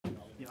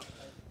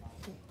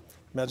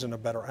Imagine a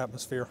better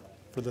atmosphere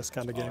for this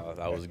kind of game.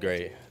 That was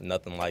great.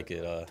 Nothing like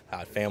it. I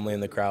had family in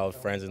the crowd,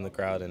 friends in the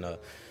crowd, and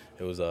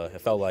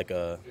it felt like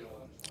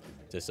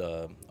just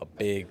a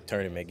big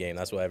tournament game.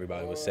 That's what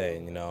everybody was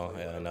saying, you know.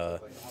 And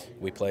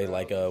we played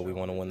like we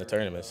want to win the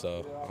tournament.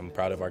 So I'm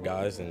proud of our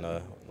guys and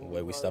the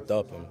way we stepped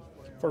up. And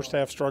first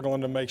half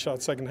struggling to make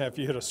shots. Second half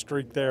you hit a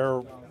streak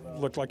there.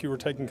 Looked like you were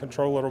taking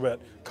control a little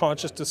bit.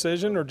 Conscious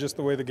decision or just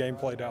the way the game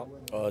played out?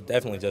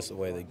 Definitely just the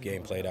way the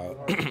game played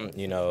out.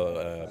 You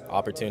know,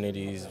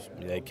 opportunities,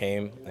 they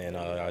came, and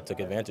I took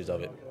advantage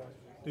of it.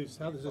 Deuce,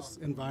 how does this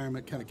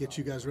environment kind of get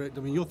you guys ready? I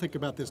mean, you'll think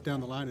about this down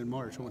the line in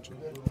March, won't you?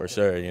 For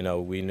sure. You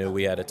know, we knew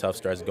we had a tough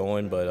stretch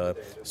going, but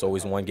it's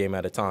always one game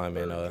at a time,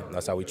 and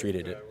that's how we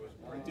treated it.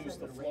 Deuce,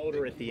 the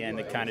floater at the end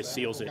that kind of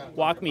seals it.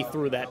 Walk me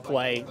through that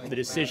play, the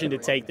decision to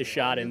take the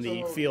shot and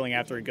the feeling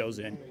after it goes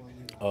in.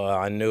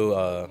 I knew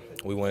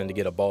we wanted to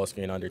get a ball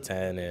screen under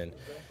 10, and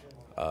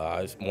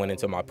I just went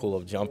into my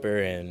pull-up jumper,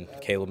 and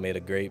Caleb made a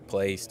great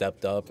play,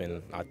 stepped up,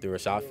 and I threw a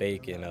shot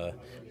fake and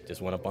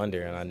just went up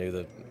under, and I knew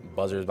the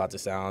buzzer was about to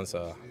sound,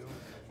 so,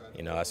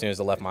 you know, as soon as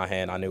it left my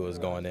hand, I knew it was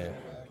going in.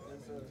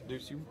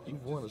 Deuce, you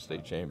won a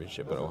state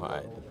championship in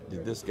Ohio.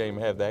 Did this game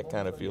have that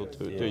kind of feel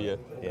to you,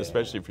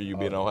 especially for you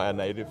being an Ohio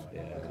native?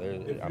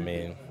 Yeah, I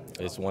mean,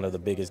 it's one of the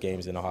biggest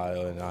games in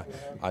Ohio, and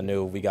I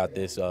knew if we got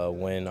this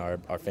win, our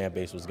fan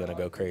base was going to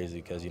go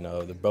crazy because, you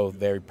know, they're both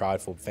very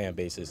prideful fan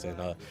bases,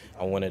 and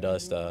I wanted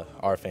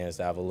our fans,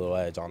 to have a little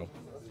edge on them.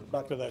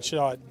 Back to that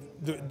shot,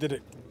 did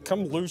it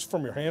come loose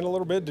from your hand a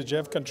little bit? Did you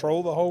have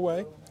control the whole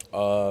way?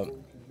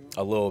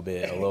 A little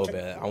bit.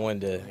 I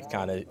wanted to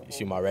kind of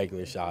shoot my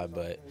regular shot,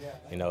 but,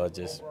 you know, it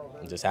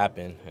just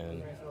happened,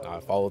 and I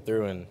followed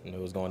through, and it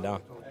was going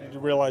down. Did you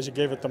realize you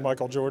gave it the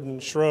Michael Jordan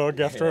shrug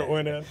after it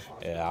went in?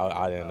 Yeah,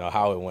 I didn't know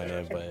how it went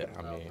in, but,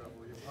 I mean,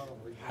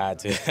 had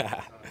to. Were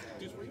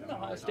you an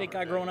Ohio State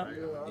guy growing up?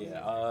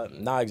 Yeah,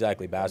 not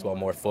exactly basketball,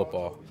 more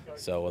football.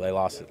 So they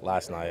lost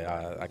last night.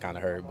 I kind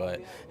of hurt,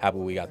 but happy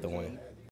we got the win.